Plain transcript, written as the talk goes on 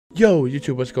Yo,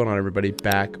 YouTube, what's going on, everybody?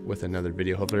 Back with another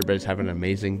video. Hopefully everybody's having an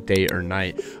amazing day or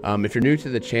night. If you're new to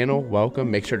the channel, welcome.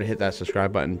 Make sure to hit that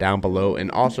subscribe button down below and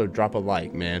also drop a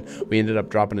like, man. We ended up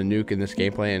dropping a nuke in this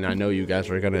gameplay, and I know you guys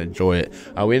are going to enjoy it.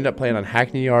 We ended up playing on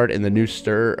Hackney Yard in the new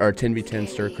 10v10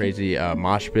 Stir Crazy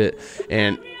mosh pit,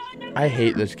 and I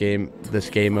hate this game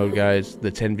mode, guys.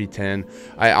 The 10v10.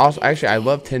 I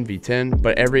love 10v10,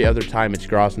 but every other time it's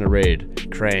gross in a raid,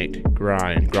 cranked,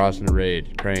 grind, gross in a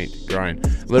raid, cranked, grind.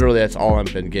 Literally, that's all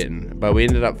I've been getting. But we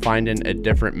ended up finding a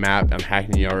different map on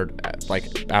Hackney Yard, like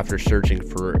after searching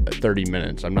for 30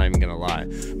 minutes. I'm not even gonna lie.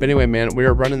 But anyway, man, we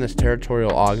were running this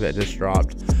territorial AUG that just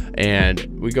dropped, and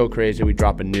we go crazy. We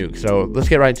drop a nuke. So let's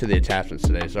get right into the attachments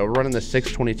today. So we're running the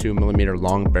 622mm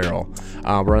long barrel.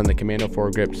 We're running the Commando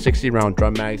foregrip 60-round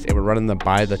drum mags, and we're running the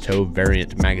by the toe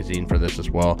variant magazine for this as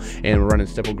well. And we're running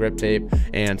stipple grip tape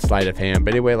and sleight of hand.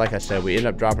 But anyway, like I said, we end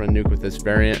up dropping a nuke with this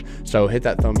variant. So hit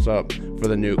that thumbs up for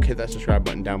the nuke, hit that subscribe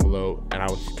button down below, and I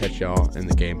will catch y'all in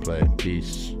the gameplay.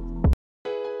 Peace.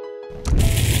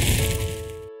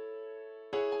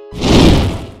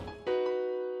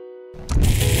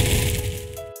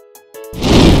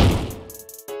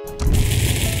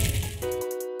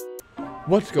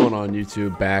 What's going on,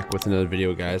 YouTube? Back with another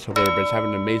video, guys. Hope everybody's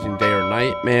having an amazing day or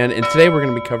night, man. And today we're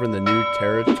going to be covering the new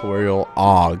territorial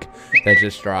AUG that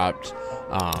just dropped,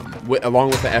 along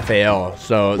with the FAL.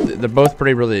 So they're both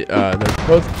pretty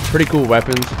cool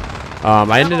weapons.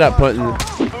 I ended up putting I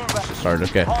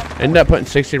ended up putting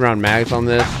 60-round mags on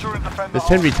this. This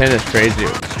 10v10 is crazy.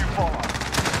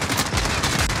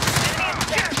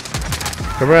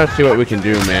 So we're gonna see what we can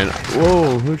do, man.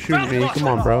 Whoa, who's shooting me? Come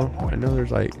on, bro. I know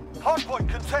there's like. Hardpoint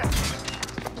contest.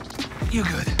 You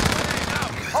good?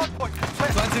 Hardpoint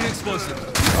contest. Planting explosive.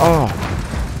 Oh.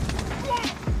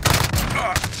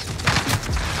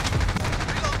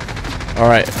 All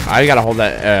right, I gotta hold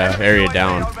that area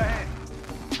down. Ooh,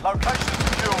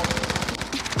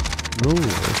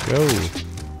 let's go.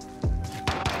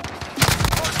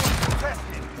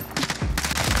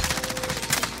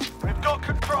 We've got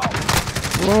control.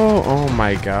 Whoa! Oh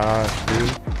my gosh,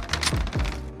 dude.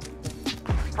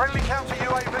 Friendly counter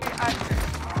UAV active.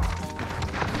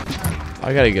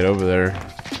 I gotta get over there.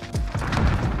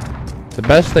 The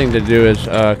best thing to do is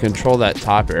control that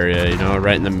top area, you know,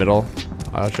 right in the middle.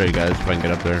 I'll show you guys if I can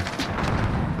get up there.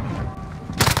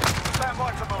 Stand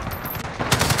by to move.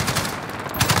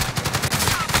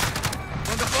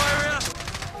 On the fire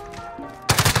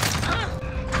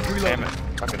area. Damn it.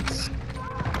 Fucking.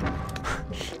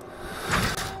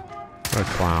 What a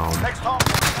clown. Next half.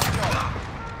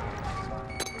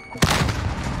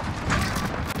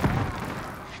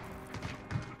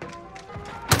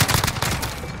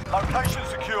 Location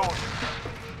secured.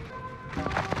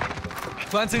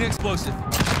 Planting explosive. Got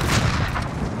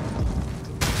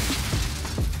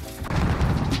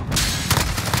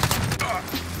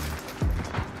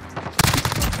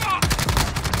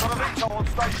a VTOL on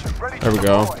station. Ready There we to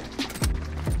go. deploy.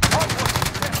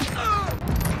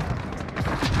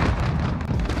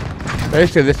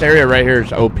 Basically, this area right here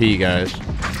is OP, guys.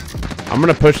 I'm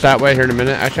gonna push that way here in a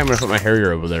minute. Actually, I'm gonna put my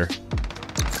Harrier over there.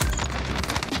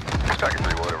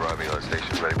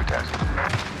 Ready for task.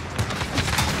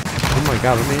 Oh my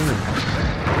god, let me in.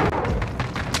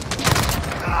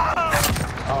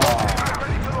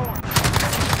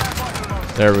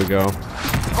 There we go.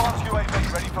 Advanced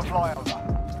UAV ready for flyover.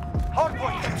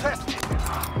 Hardpoint contested.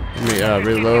 Let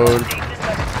me reload.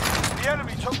 The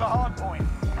enemy took the hardpoint.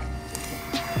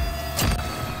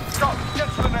 Go, get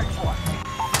to the next one.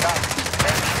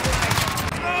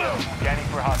 Scanning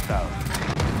for hostiles.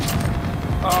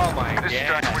 Oh my god.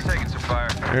 We're taking some fire.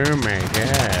 Oh my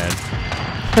god.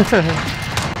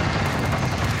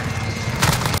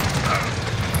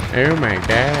 Oh my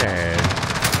god.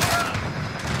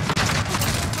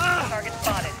 Target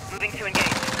spotted. Moving to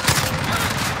engage.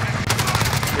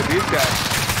 Get these guys.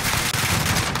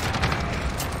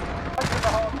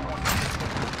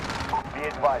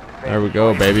 There we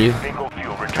go, baby.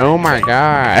 Oh my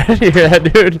god. You hear that,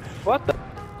 dude? What the?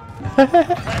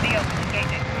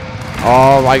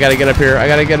 Oh, I gotta get up here. I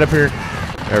gotta get up here.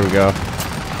 There we go.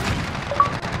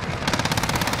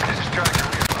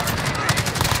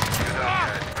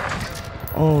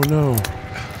 Oh no.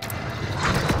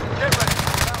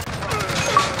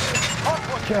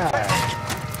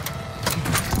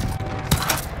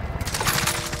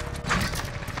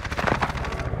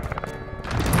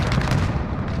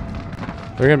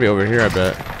 They're gonna be over here, I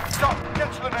bet. Stop.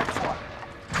 Get to the next one.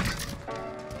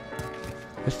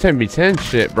 It's 10v10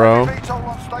 shit, bro. VTOL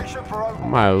on station for over.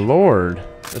 My lord.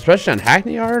 Especially on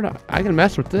Hackney Yard, I can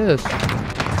mess with this. Taking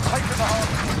the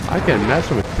hard. I can mess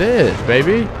with this,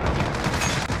 baby.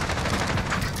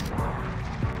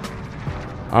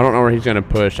 I don't know where he's gonna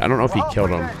push. I don't know if he killed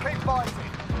him. Keep fighting.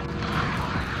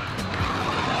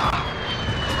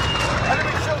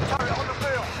 Enemy shield turret on the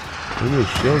field. Enemy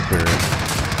shield turret.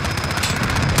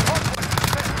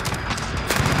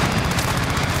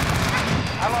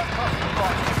 Allied cluster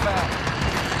strike inbound.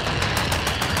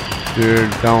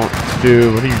 Dude, don't.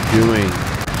 Dude, what are you doing?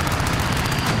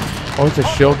 Oh, it's a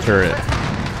shield turret.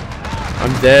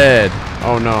 I'm dead.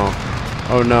 Oh no.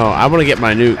 Oh no. I want to get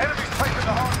my nuke. Enemy's taking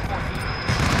the hard point.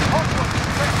 Hard point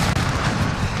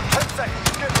 10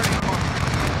 seconds. Get ready to move.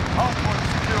 Hard point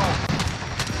secure.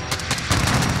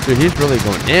 Dude, he's really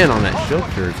going in on that shield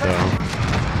turret though.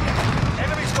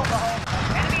 Enemy's got the hard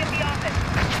point. Enemy at the office.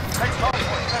 Next hard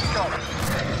point. Let's go.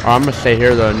 Oh, I'm gonna stay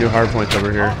here though. New hard points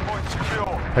over here. Hard point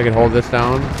secure. If I can hold this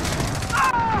down.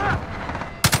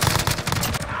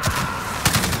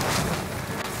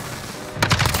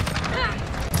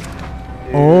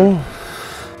 Oh.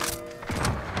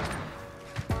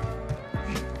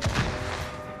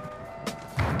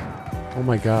 Oh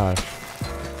my gosh.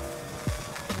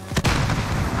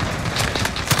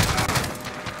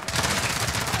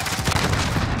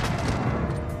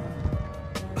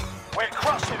 We're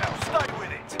crushing them. Stay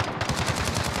with it.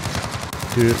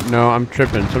 Dude, no, I'm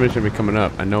tripping. Somebody's gonna be coming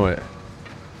up. I know it.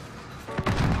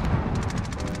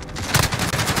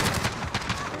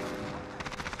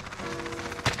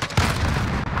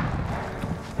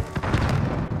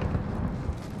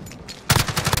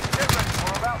 Get ready.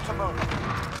 We're about to move.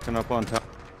 Up on top.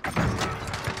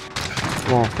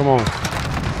 Come on, come on.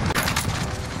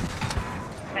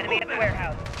 Enemy at the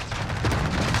warehouse.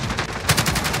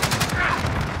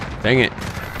 Dang it.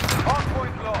 Hard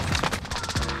point lost.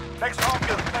 Next hard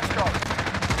point. Let's go.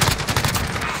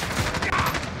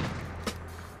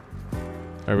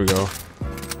 There we go.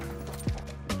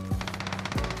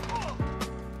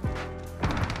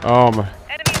 Oh my.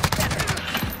 Enemy at the center.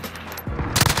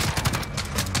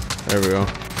 There we go.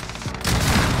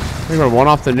 I think we're one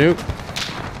off the nuke.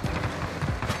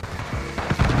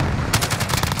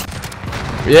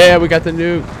 Yeah, we got the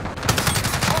nuke.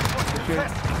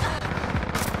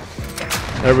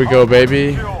 There we go,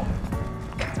 baby. Secure.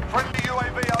 Friendly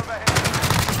UAV overhead.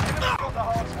 Enemy's got the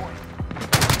hard point.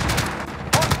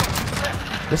 Hard point set.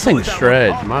 This thing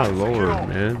shreds. My lord,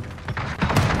 man.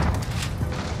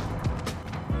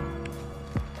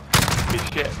 Good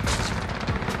shit.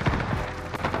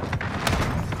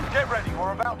 Get ready.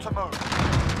 We're about to move.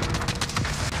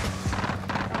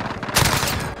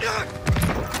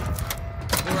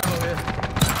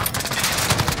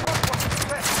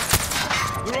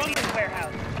 Enemy at the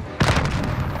warehouse.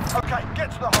 Okay, get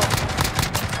to the hole.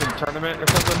 Some tournament or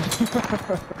something.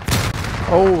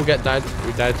 Oh, we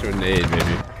died to a nade,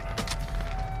 baby.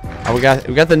 Oh, we got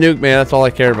the nuke, man. That's all I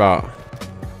care about.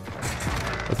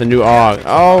 With the new AUG.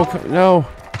 Oh no.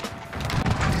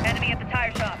 Enemy at the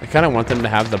tire shop. I kind of want them to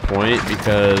have the point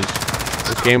because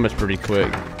this game was pretty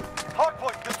quick. Hard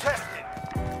point contested.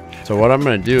 So what I'm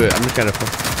gonna do is I'm just gonna.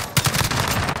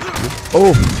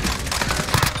 Oh.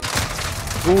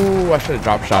 Ooh, I should have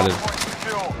drop shotted. Hard point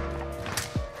secure.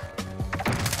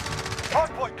 Hard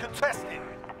point contested.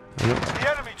 The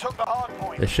enemy took the hard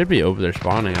point. They should be over there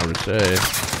spawning, I would say.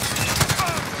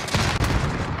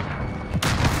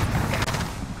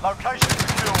 Location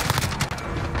secure.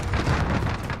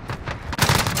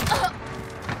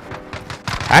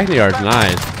 Acne Yard's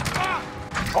nice.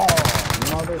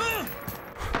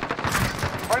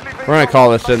 We're gonna call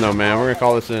this in though, man. We're gonna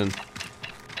call this in.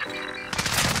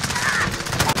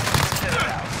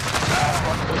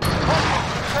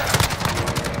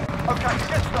 Okay,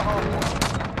 get to the hard point.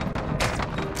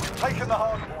 Taking the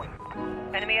hard point.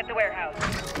 Enemy at the warehouse.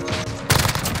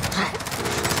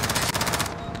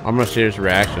 I'm gonna see his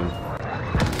reaction. Enemy's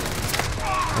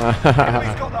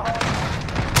got the hard point.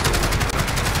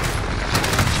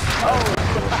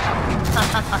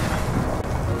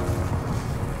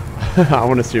 I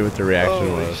want to see what the reaction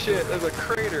Holy was. shit, there's a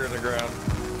crater in the ground.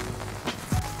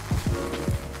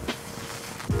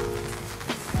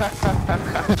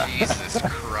 Jesus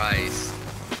Christ.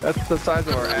 That's the size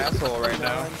of our asshole right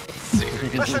now.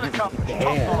 Mission accomplished.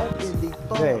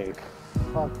 Hey,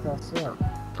 fucked us up.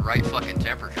 The right fucking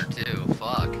temperature too.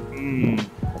 Fuck.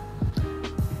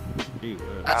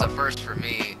 That's a first for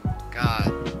me.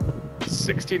 God.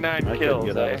 69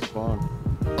 kills, eh?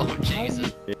 Oh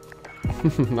Jesus.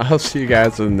 I'll see you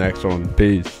guys in the next one.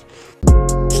 Peace.